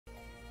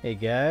Hey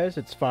guys,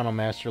 it's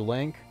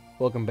finalmasterlink.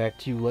 Welcome back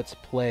to Let's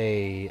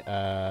Play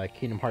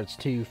Kingdom Hearts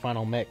 2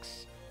 Final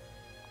Mix.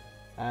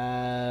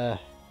 I'm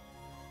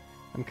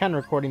kind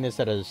of recording this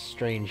at a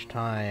strange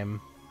time.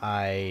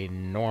 I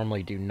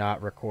normally do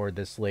not record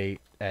this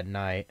late at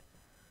night,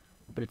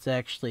 but it's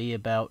actually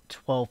about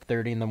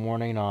 12:30 in the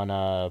morning on,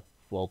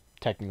 well,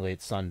 technically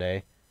it's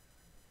Sunday.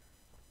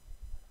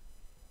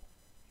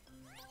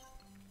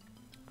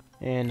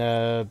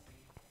 And,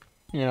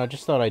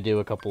 just thought I'd do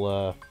a couple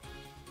of,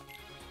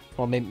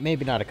 well,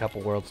 maybe not a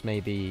couple worlds,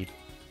 maybe,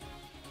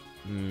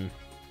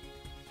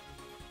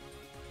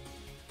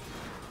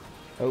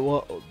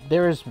 well,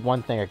 there is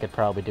one thing I could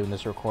probably do in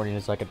this recording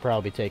is I could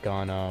probably take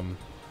on,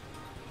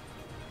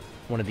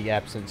 one of the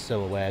absent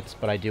silhouettes,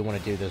 but I do want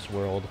to do this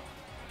world.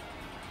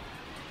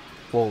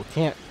 Well,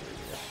 can't...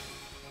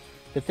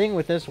 The thing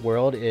with this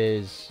world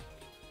is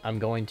I'm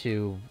going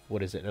to,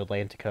 what is it,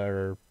 Atlantica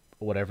or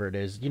whatever it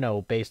is, you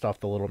know, based off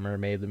the Little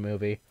Mermaid, the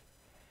movie.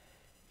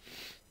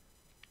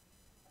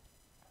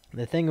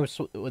 The thing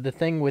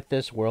with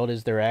this world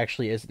is there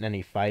actually isn't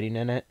any fighting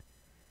in it.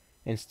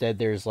 Instead,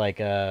 there's like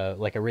a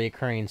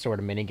reoccurring sort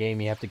of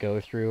minigame you have to go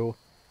through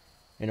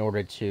in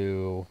order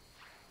to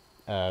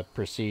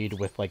proceed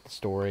with like the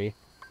story.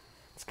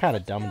 It's kind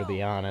of dumb to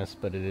be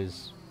honest, but it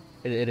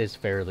is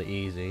fairly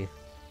easy.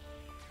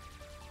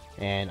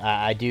 And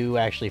I do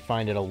actually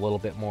find it a little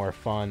bit more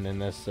fun than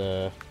this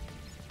than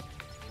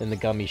the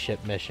gummy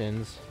ship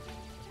missions.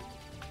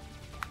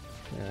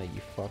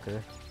 You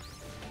fucker.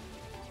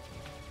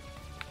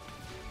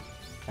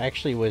 I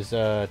actually was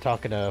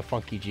talking to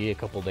Funky G a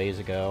couple days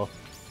ago.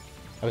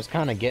 I was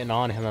kind of getting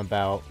on him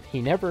about... He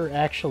never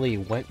actually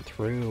went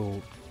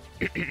through...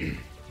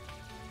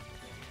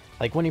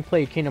 like, when he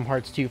played Kingdom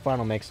Hearts 2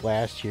 Final Mix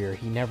last year,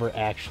 he never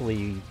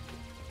actually,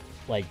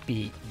 like,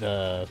 beat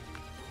the...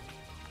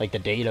 like, the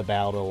data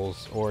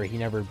battles, or he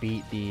never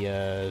beat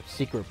the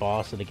secret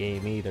boss of the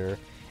game either.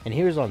 And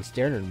he was on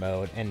standard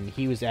mode, and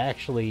he was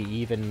actually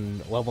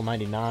even level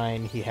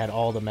 99. He had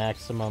all the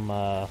maximum...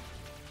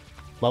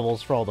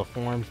 levels for all the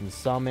forms and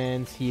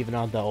summons. He even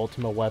had the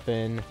ultimate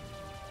weapon.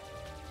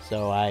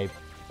 So I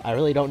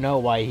really don't know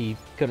why he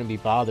couldn't be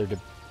bothered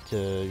to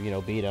you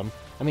know, beat him.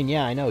 I mean,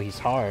 yeah, I know he's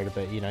hard,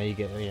 but you know, you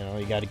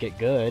got to get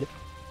good.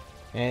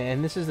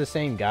 And this is the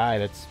same guy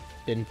that's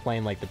been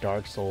playing like the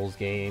Dark Souls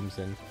games,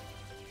 and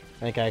I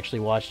think I actually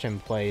watched him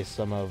play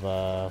some of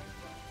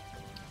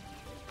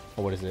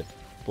what is it?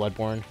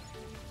 Bloodborne?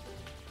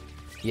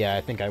 Yeah,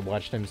 I think I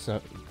watched him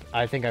some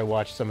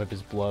of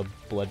his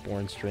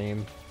Bloodborne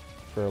stream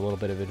for a little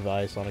bit of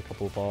advice on a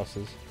couple of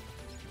bosses.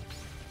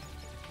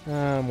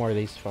 More of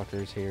these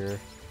fuckers here.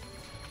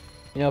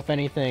 You know, if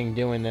anything,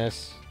 doing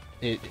this,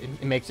 it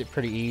makes it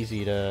pretty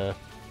easy to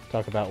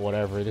talk about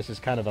whatever. This is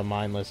kind of a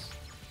mindless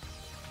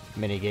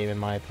minigame in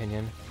my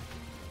opinion.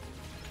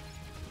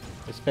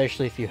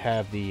 Especially if you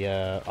have the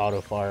auto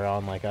fire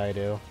on like I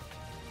do.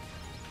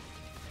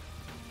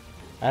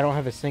 I don't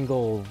have a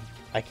single...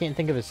 I can't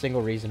think of a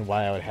single reason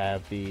why I would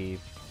have the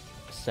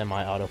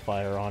semi-auto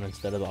fire on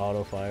instead of the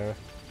auto fire.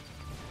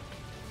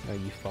 Oh,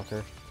 you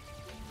fucker.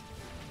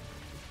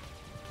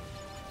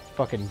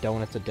 Fucking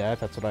donuts of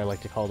death, that's what I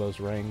like to call those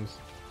rings.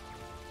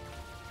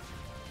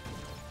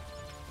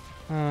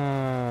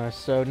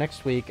 So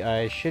next week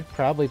I should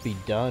probably be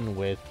done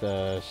with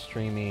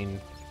streaming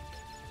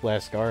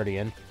Last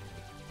Guardian.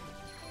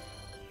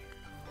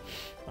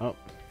 Oh,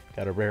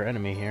 got a rare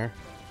enemy here.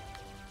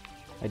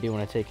 I do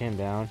want to take him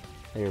down.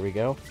 There we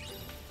go.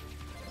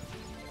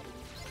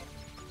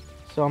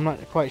 So I'm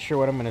not quite sure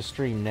what I'm going to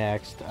stream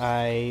next.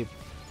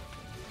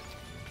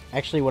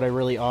 Actually, what I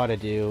really ought to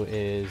do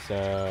is,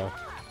 I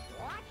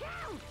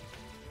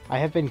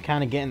have been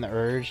kind of getting the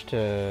urge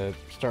to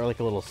start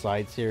like a little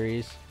side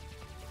series.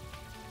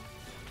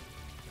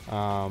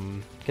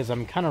 Because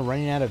I'm kind of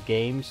running out of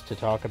games to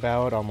talk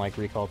about on like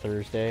Recall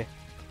Thursday.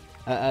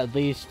 At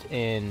least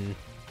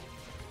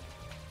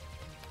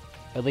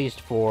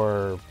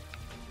for,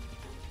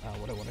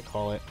 what do I want to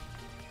call it?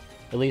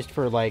 At least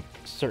for like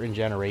certain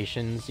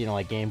generations, you know,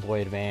 like Game Boy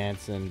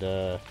Advance and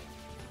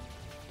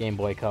Game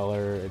Boy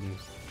Color, and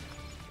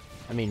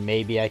I mean,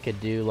 maybe I could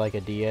do like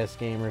a DS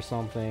game or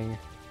something.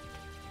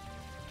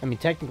 I mean,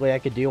 technically I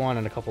could do one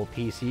in a couple of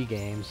PC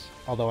games,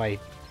 although I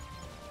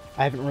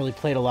haven't really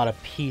played a lot of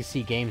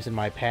PC games in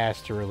my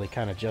past to really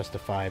kind of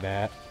justify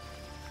that.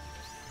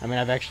 I mean,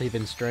 I've actually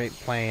been straight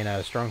playing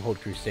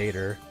Stronghold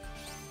Crusader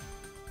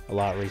a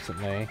lot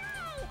recently.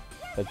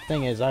 But the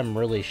thing is, I'm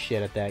really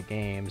shit at that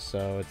game,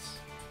 so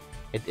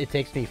it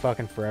takes me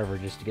fucking forever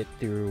just to get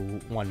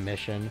through one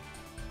mission.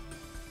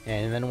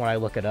 And then when I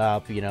look it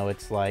up, you know,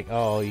 it's like,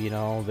 oh, you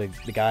know,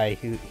 the guy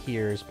who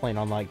here is playing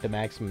on like the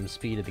maximum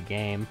speed of the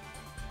game.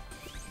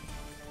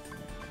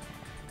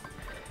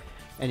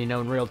 And you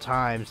know, in real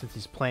time, since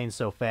he's playing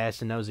so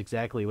fast and knows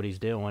exactly what he's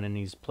doing, and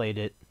he's played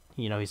it,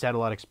 you know, he's had a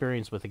lot of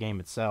experience with the game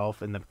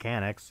itself and the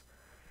mechanics.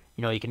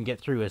 You know, you can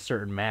get through a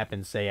certain map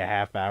in, say, a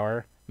half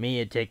hour. Me,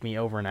 it'd take me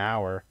over an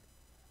hour.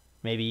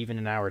 Maybe even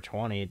an hour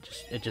 20.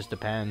 It just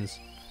depends.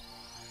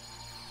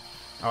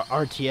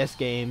 RTS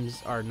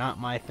games are not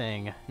my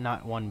thing,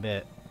 not one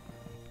bit.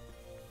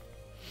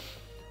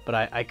 But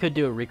I could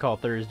do a Recall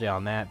Thursday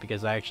on that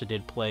because I actually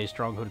did play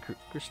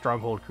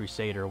Stronghold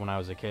Crusader when I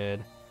was a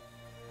kid.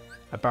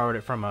 I borrowed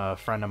it from a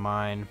friend of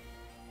mine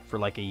for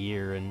like a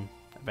year and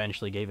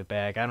eventually gave it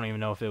back. I don't even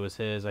know if it was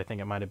his. I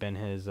think it might have been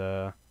his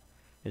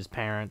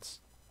parents.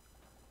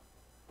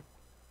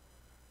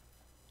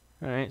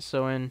 All right,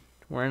 so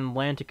we're in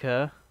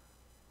Atlantica,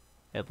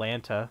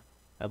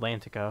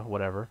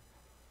 whatever.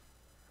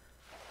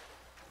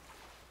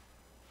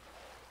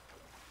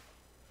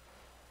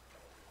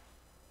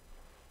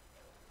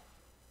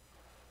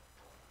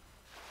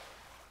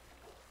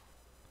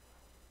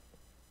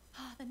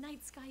 Oh, the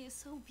night sky is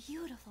so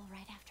beautiful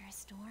right after a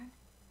storm.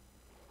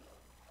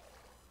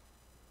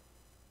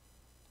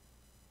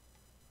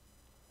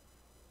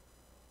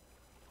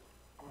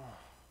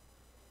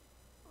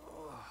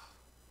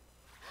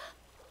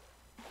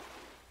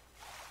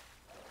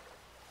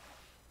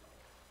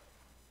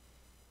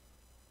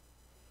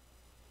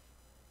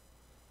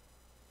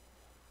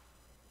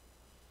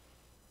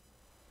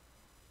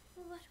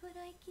 What would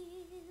I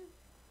give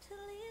to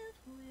live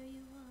where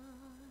you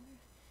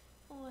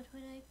are? What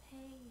would I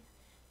pay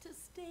to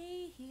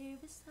stay here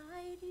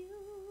beside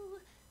you?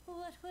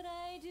 What would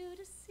I do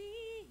to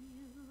see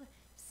you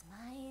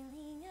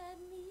smiling at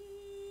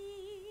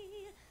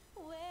me?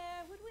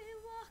 Where would we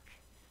walk?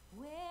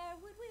 Where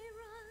would we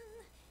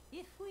run?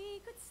 If we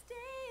could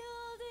stay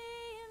all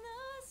day in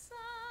the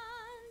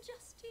sun,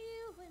 just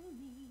you and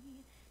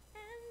me,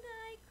 and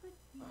I could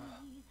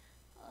be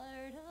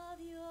part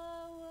of your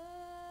world.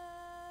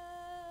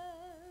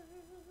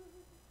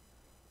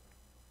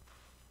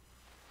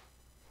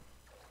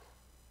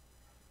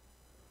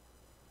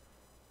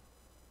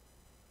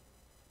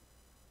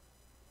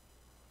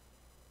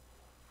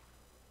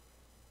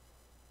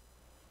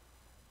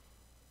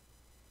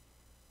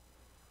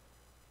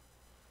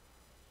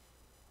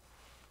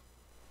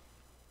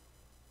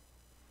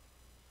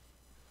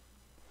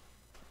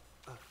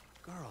 A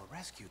girl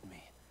rescued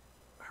me.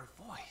 Her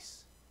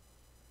voice.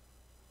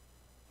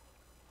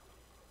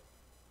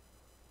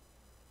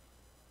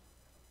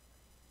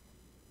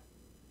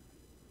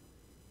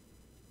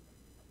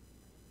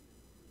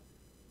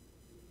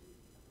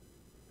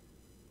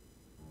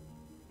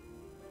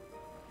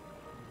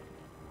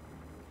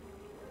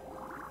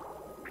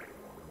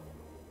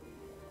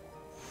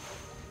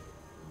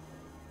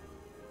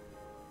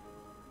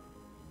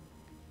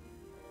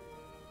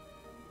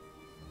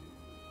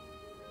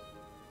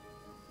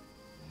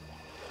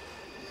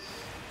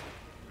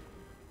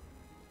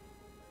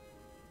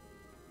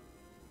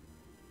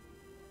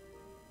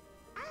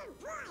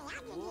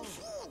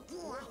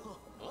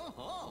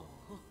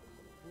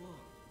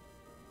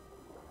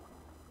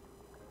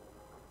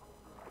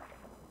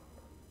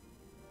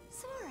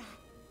 Sora,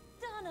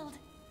 Donald,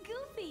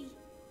 Goofy.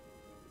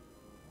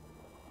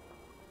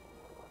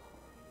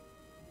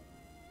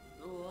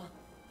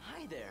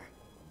 Hi there.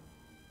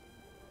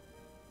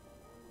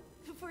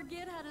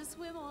 Forget how to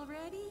swim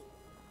already?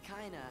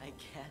 Kinda, I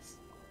guess.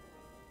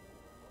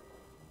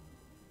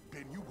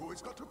 Then you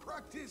boys got to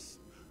practice.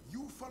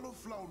 You follow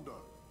Flounder.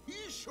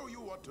 He'll show you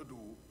what to do.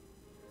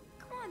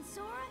 Come on,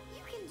 Sora,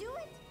 you can do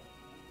it.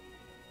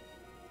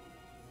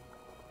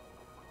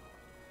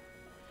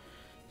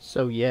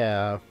 So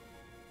yeah,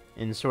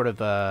 in sort of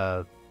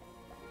a,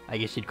 I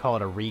guess you'd call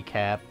it a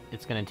recap,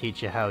 it's going to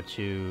teach you how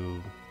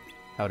to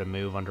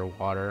move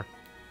underwater.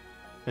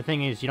 The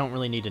thing is, you don't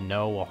really need to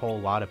know a whole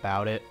lot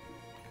about it,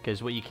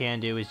 because what you can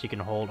do is you can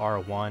hold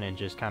R1 and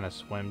just kind of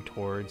swim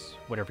towards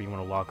whatever you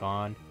want to lock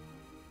on.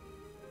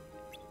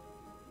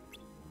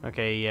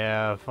 Okay,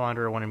 yeah,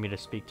 Flounder wanted me to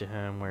speak to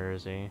him. Where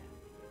is he?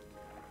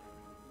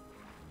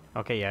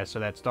 Okay, yeah, so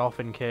that's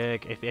Dolphin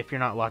Kick. If you're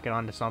not locking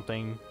onto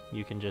something,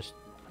 you can just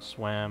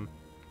swim.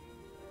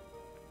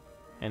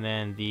 And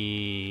then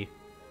the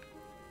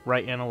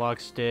right analog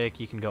stick,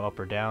 you can go up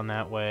or down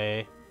that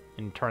way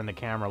and turn the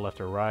camera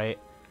left or right.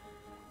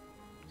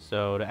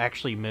 So to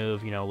actually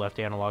move, you know, left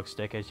analog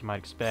stick as you might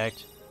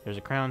expect. There's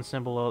a crown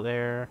symbol out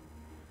there.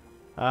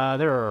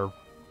 There are,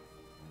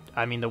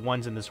 I mean, the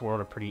ones in this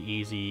world are pretty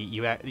easy.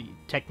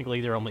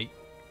 Technically there are only,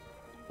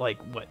 like,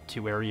 what,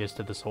 2 areas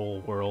to this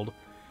whole world.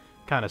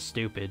 Kind of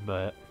stupid,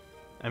 but,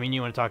 I mean,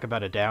 you want to talk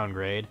about a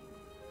downgrade.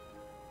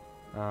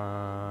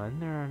 Isn't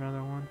there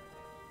another one?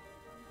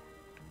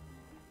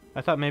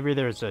 I thought maybe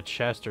there's a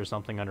chest or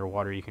something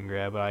underwater you can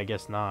grab, but I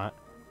guess not.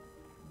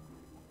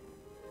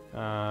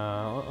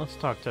 Let's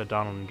talk to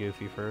Donald and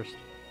Goofy first.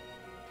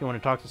 If you want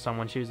to talk to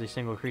someone, choose a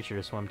single creature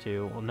to swim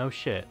to. Well, no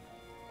shit.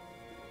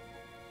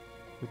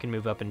 We can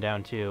move up and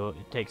down too.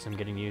 It takes some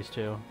getting used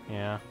to.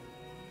 Yeah.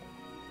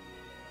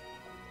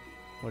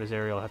 What does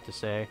Ariel have to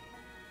say?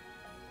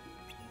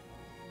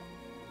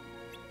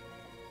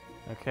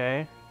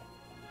 Okay.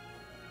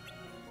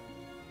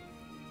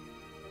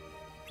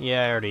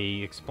 Yeah, I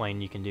already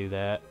explained you can do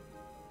that.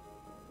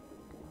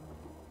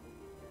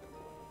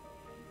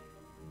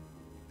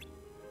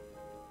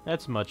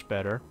 That's much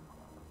better.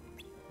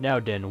 Now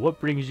then, what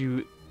brings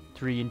you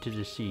 3 into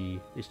the sea?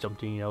 Is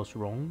something else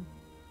wrong?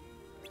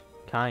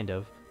 Kind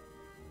of.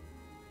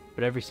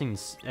 But everything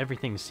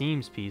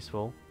seems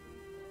peaceful.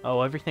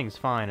 Oh, everything's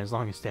fine as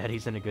long as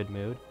Daddy's in a good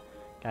mood.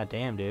 God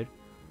damn, dude.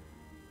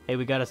 Hey,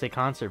 we got us a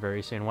concert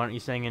very soon. Why don't you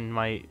sing in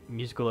my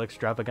musical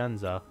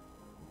extravaganza?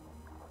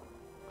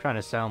 I'm trying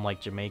to sound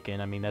like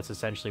Jamaican. I mean, that's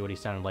essentially what he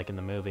sounded like in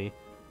the movie.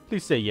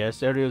 Please say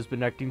yes. Ariel's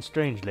been acting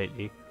strange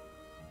lately.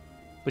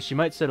 But she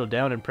might settle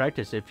down and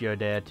practice if you're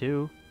dad,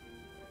 too.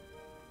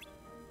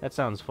 That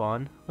sounds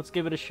fun. Let's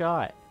give it a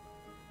shot.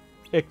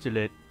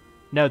 Excellent.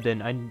 Now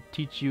then, I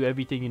teach you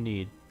everything you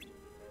need.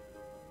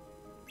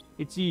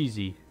 It's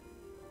easy.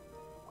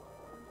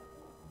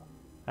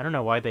 I don't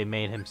know why they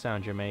made him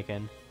sound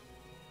Jamaican.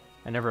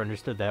 I never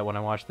understood that when I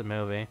watched the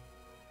movie.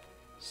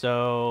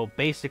 So,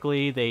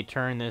 basically, they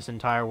turned this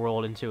entire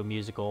world into a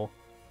musical.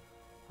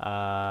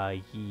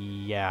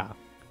 Yeah.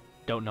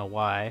 Don't know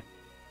why.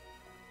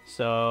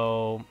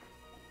 So,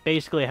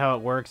 basically how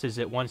it works is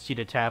it wants you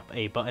to tap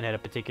a button at a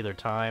particular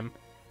time.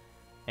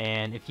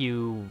 And if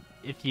you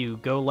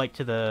go, like,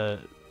 to the,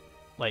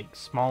 like,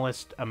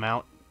 smallest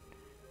amount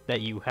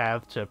that you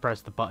have to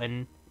press the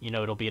button, you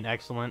know, it'll be an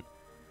excellent.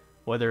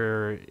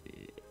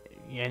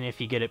 And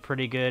if you get it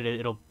pretty good,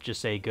 it'll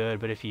just say good,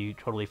 but if you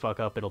totally fuck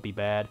up, it'll be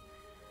bad.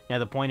 Now,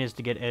 the point is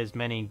to get as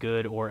many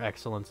good or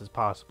excellence as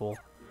possible.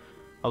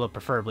 Although,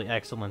 preferably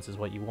excellence is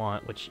what you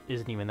want, which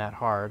isn't even that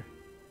hard.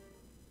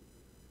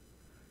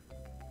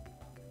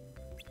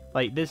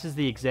 Like, this is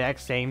the exact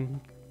same,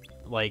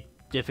 like,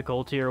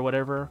 difficulty or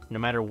whatever, no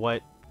matter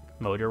what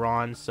mode you're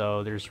on,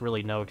 so there's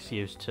really no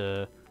excuse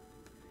to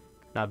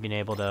not being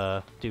able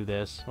to do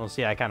this. Well,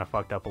 see, I kind of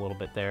fucked up a little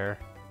bit there.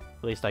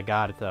 At least I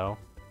got it, though.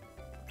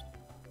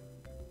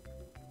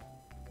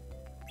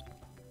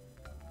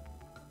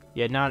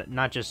 Yeah,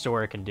 not just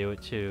Sora can do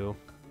it, too.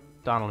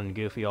 Donald and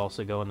Goofy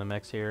also go in the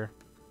mix here.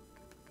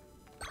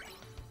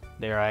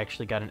 There, I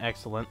actually got an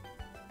excellent.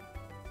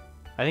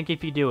 I think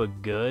if you do a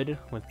good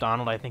with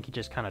Donald, I think he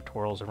just kind of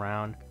twirls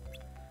around.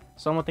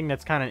 So one thing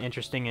that's kind of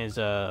interesting is,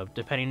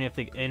 depending if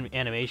the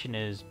animation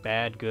is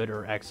bad, good,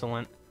 or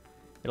excellent,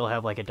 it'll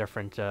have, like, a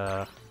different,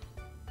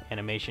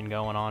 animation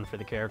going on for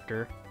the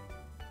character.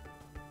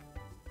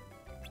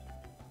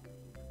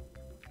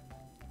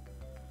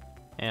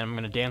 And I'm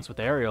gonna dance with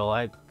Ariel.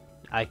 I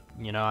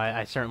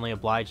certainly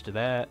obliged to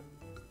that.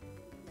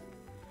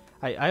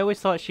 I always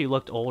thought she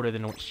looked older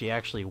than what she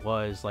actually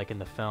was, like in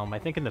the film. I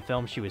think in the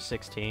film she was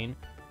 16.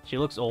 She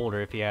looks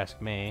older, if you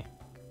ask me.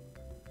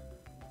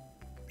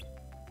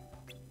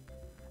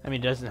 I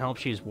mean, it doesn't help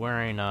she's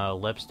wearing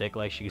lipstick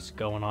like she's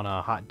going on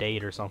a hot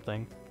date or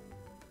something.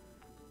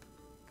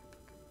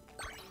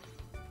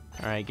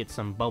 Alright, get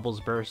some bubbles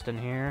burst in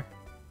here.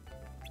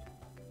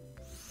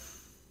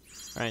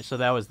 Alright, so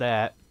that was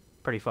that.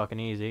 Pretty fucking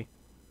easy.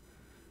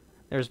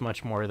 There's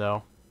much more,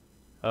 though.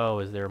 Oh,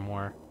 is there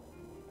more?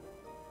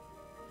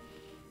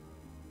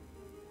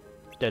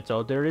 That's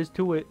all there is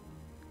to it.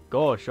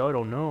 Gosh, I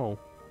don't know.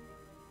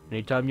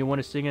 Anytime you want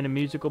to sing in a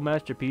musical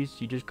masterpiece,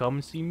 you just come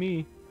and see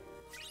me.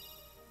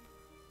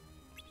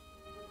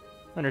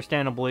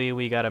 Understandably,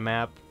 we got a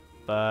map,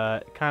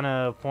 but kind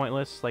of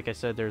pointless. Like I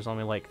said, there's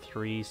only like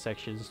 3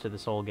 sections to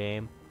this whole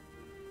game.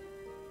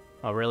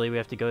 Oh, really? We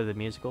have to go to the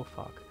musical?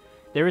 Fuck.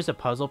 There is a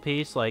puzzle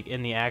piece, like,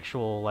 in the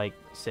actual, like,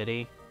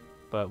 city,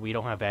 but we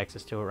don't have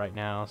access to it right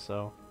now,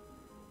 so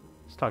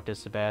let's talk to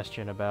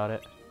Sebastian about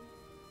it.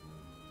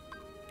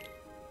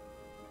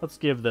 Let's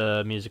give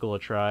the musical a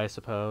try, I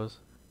suppose.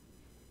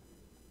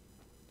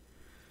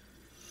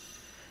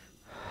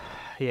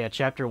 Yeah,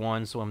 Chapter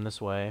 1, Swim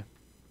This Way.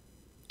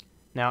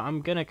 Now,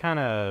 I'm gonna kind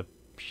of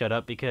shut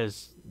up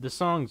because the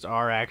songs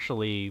are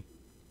actually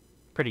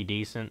pretty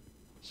decent,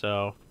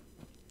 so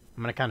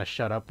I'm gonna kind of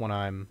shut up when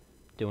I'm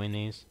doing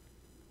these.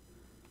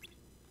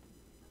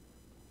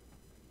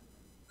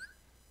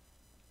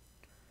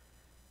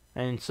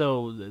 And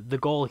so the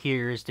goal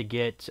here is to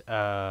get,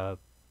 what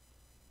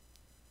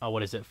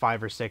is it,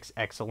 5 or 6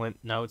 excellent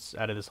notes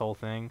out of this whole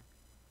thing.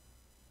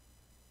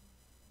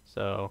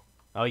 So,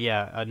 oh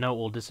yeah, a note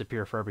will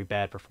disappear for every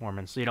bad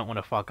performance, so you don't want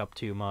to fuck up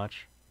too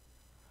much.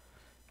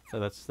 So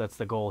that's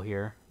the goal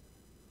here.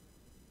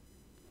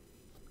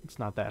 It's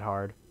not that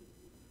hard.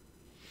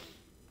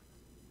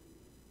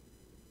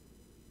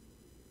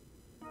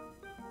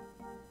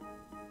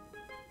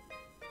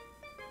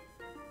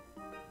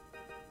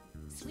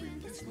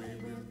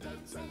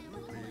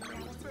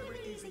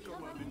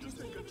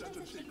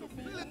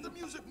 Let the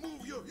music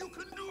move you. You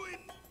can do it.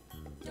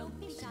 Don't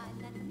be shy,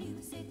 let the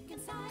music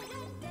inside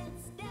and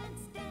dance,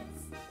 dance,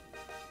 dance.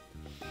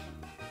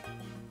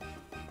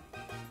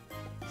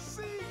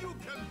 See, you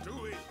can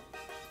do it.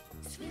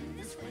 Swim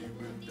this way,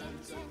 we'll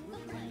dance and we'll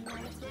play.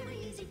 Now it's very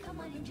easy, come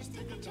on and just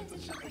take a chance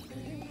and shake a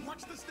thing.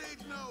 Watch the stage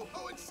now.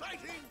 How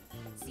exciting.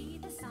 See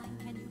the sign,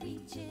 can you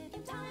reach it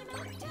in time?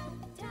 And tap,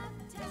 tap,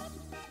 tap.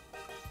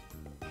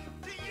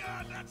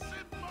 Yeah, that's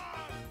it,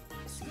 man.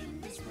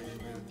 Swim this way,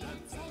 we'll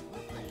dance and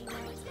we'll play.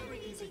 Now it's very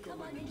easy,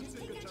 come on and just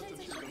take a chance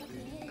and shake a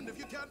thing. And if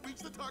you can't reach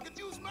the target,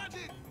 use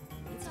magic.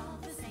 It's all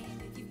the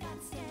same if you've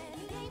got steady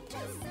aim,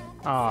 just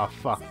set. Aw,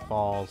 fuck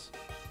balls.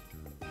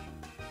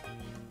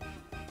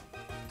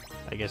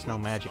 I guess no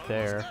magic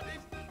there.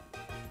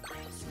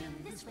 Swim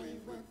this way,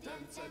 we'll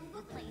dance and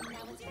we'll play.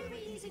 Now it's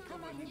very easy,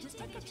 come on and just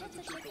take a chance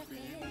and shake a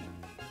fin.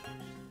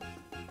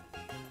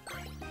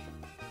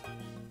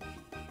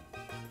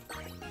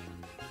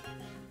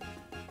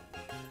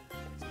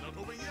 It's not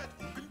over yet.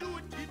 You can do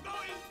it. Keep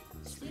going.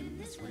 Swim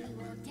this way,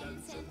 we'll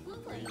dance and we'll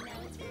play.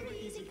 Now it's very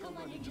easy, come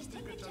on and just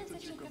take a chance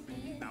and shake a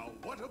fin. Now,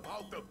 what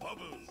about the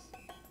bubbles?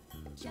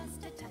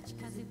 Just a touch,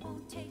 cause it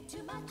won't take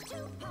too much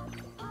to pop,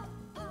 pop,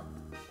 pop.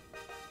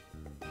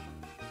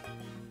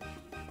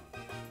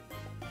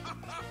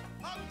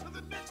 On to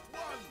the next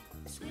one.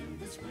 Swim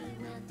this way,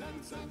 we'll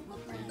dance and we'll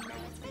play. Now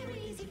it's very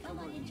easy, come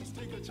on and just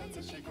take a chance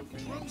and shake a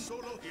fin. Drum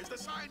solo. Here's the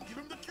sign. Give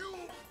him the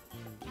cue.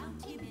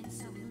 Count him in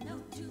so we'll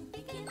know to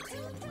begin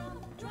to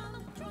drum,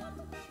 drum,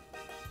 drum.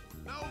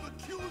 Now the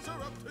cues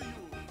are up to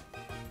you.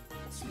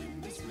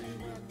 Swim this way,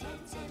 we'll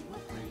dance and we'll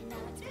play. Now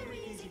it's very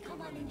easy,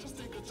 come on and just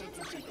take a chance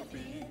and shake a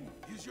fin.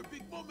 Here's your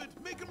big moment.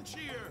 Make him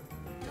cheer.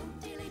 Don't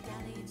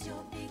dilly-dally, it's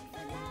your big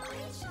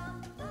finale.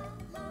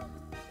 Sha-la-la.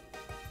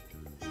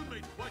 You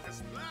made quite a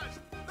splash.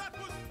 That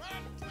was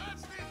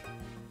fantastic.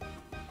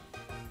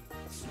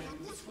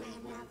 Swim this way,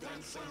 we'll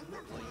dance and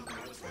we'll play.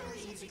 Now it's very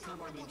easy,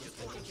 come on and just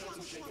take a chance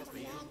and shake a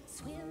fin.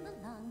 Swim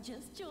along,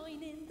 just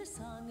join in the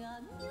song.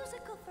 A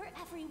musical for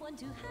everyone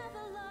to have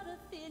a lot of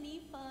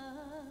finny fun.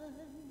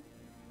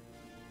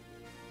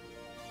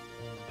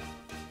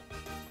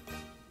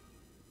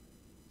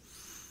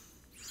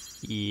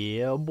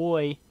 Yeah,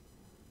 boy.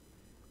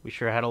 We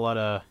sure had a lot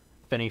of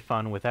finny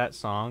fun with that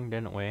song,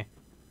 didn't we?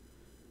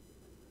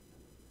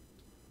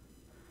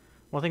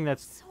 One thing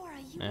that's... Sora,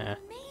 you Eh. were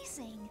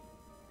amazing.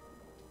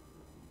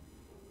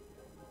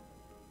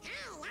 Hey,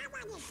 I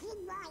want to see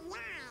more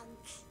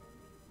lines.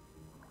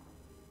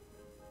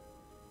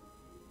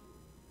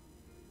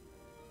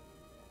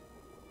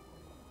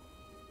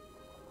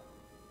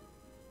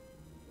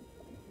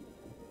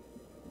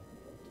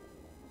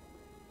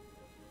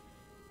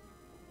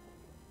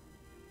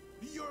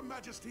 Your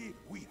Majesty,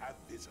 we have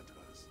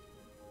visitors.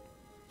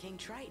 King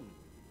Triton.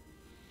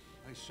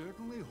 I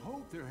certainly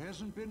hope there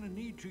hasn't been a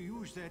need to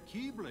use that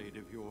keyblade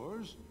of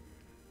yours.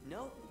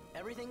 Nope,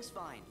 everything's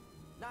fine.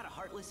 Not a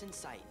heartless in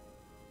sight.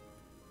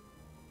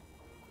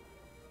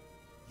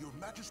 Your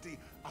Majesty,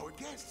 our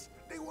guests,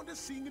 they want to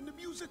sing in the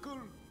musical.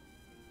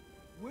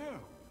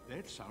 Well,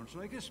 that sounds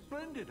like a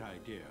splendid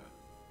idea.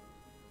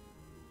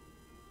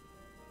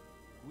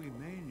 We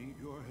may need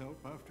your help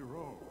after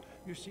all.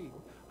 You see,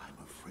 I'm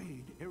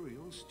afraid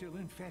Ariel's still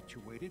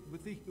infatuated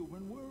with the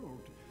human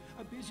world.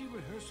 A busy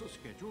rehearsal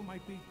schedule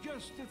might be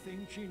just the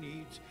thing she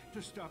needs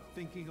to stop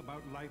thinking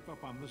about life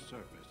up on the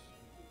surface.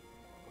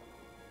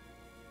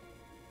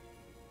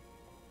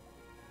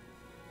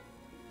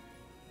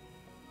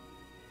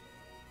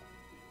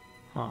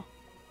 Huh.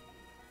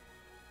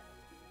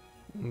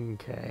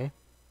 Okay.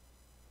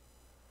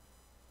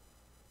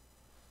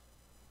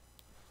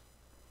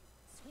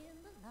 Swim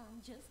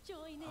along, just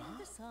join in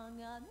the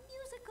song. A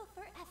musical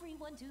for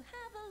everyone to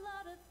have a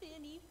lot of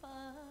finny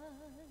fun.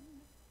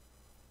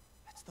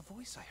 That's the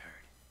voice I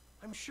heard.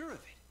 I'm sure of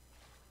it.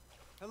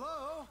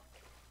 Hello?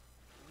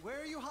 Where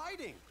are you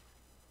hiding?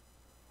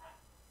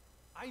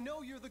 I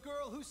know you're the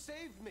girl who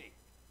saved me.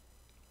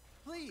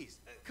 Please,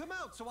 come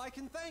out so I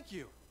can thank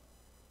you.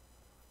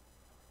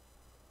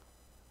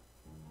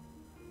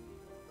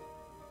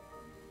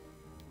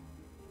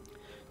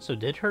 So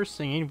did her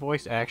singing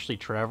voice actually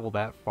travel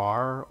that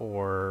far,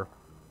 or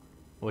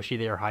was she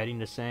there hiding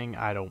to sing?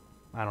 I don't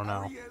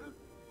know. Ariel?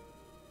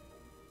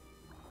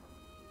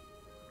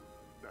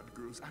 That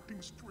girl's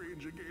acting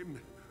strange again.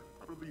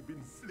 Probably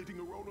been flitting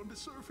around on the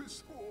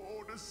surface.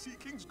 Oh, the Sea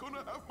King's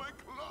gonna have my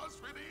claws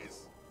for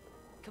this.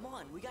 Come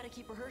on, we gotta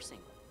keep rehearsing.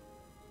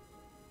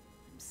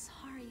 I'm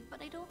sorry,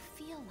 but I don't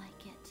feel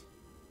like it.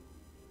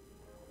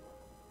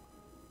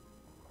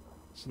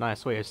 It's a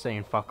nice way of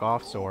saying fuck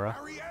off, Sora.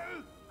 Ariel!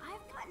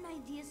 I've got an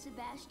idea,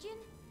 Sebastian.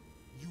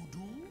 You do?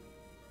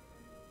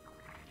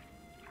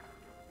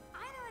 I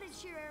know how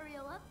to cheer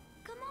Ariel up.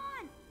 Come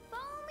on,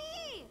 follow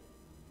me.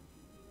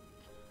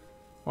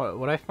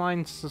 What I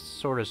find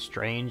sort of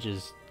strange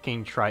is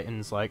King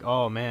Triton's like,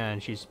 oh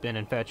man, she's been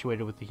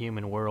infatuated with the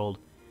human world.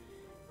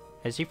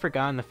 Has he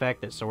forgotten the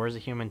fact that Sora's a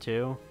human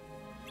too?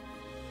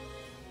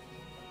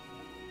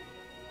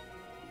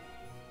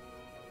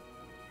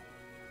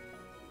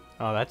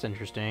 Oh, that's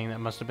interesting. That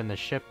must have been the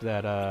ship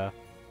that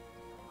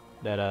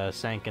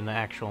sank in the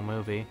actual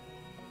movie.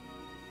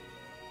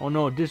 Oh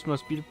no, this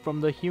must be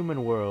from the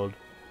human world.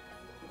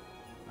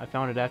 I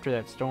found it after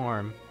that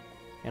storm,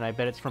 and I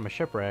bet it's from a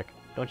shipwreck.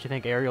 Don't you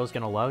think Ariel's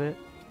gonna love it?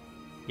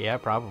 Yeah,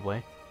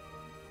 probably.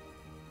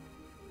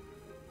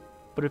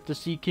 But if the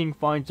Sea King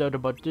finds out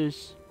about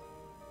this,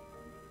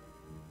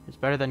 it's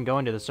better than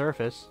going to the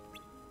surface.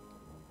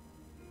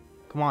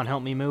 Come on,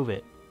 help me move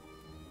it.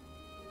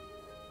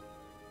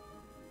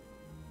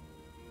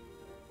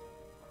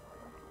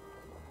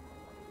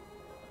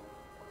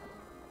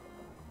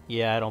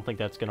 Yeah, I don't think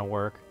that's gonna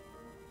work.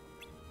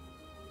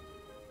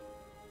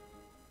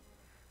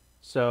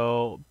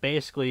 So,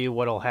 basically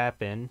what'll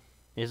happen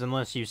is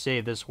unless you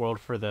save this world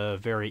for the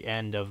very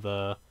end of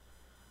the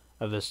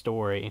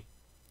story,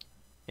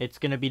 it's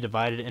going to be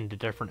divided into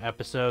different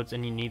episodes,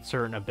 and you need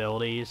certain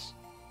abilities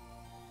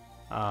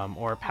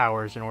or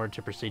powers in order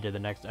to proceed to the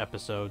next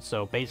episode.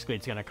 So basically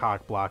it's going to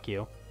cock block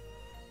you.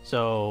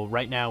 So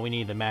right now we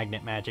need the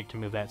magnet magic to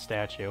move that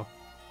statue.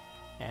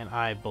 And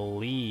I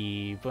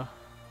believe...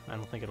 I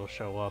don't think it'll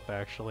show up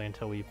actually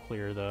until we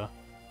clear the...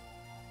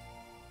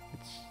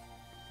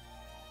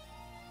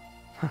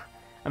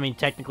 I mean,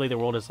 technically the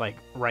world is like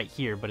right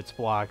here, but it's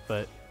blocked,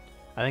 but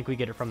I think we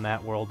get it from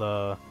that world,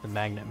 the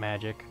magnet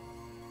magic.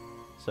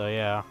 So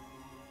yeah.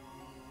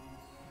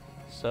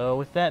 So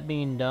with that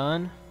being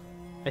done,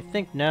 I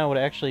think now would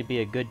actually be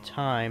a good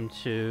time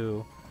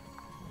to...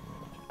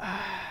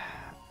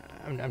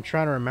 I'm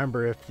trying to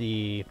remember if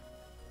the...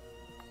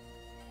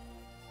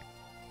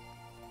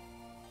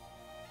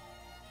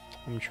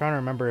 I'm trying to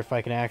remember if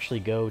I can actually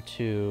go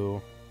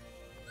to...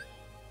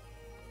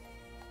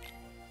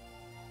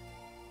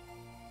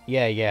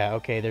 Yeah,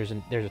 okay, there's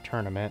a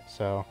tournament,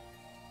 so...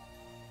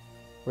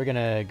 We're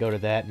gonna go to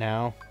that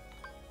now.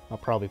 I'll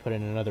probably put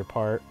in another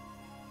part.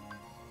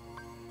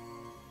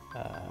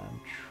 I'm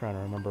trying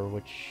to remember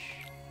which...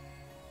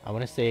 I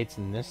want to say it's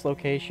in this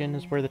location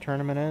is where the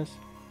tournament is.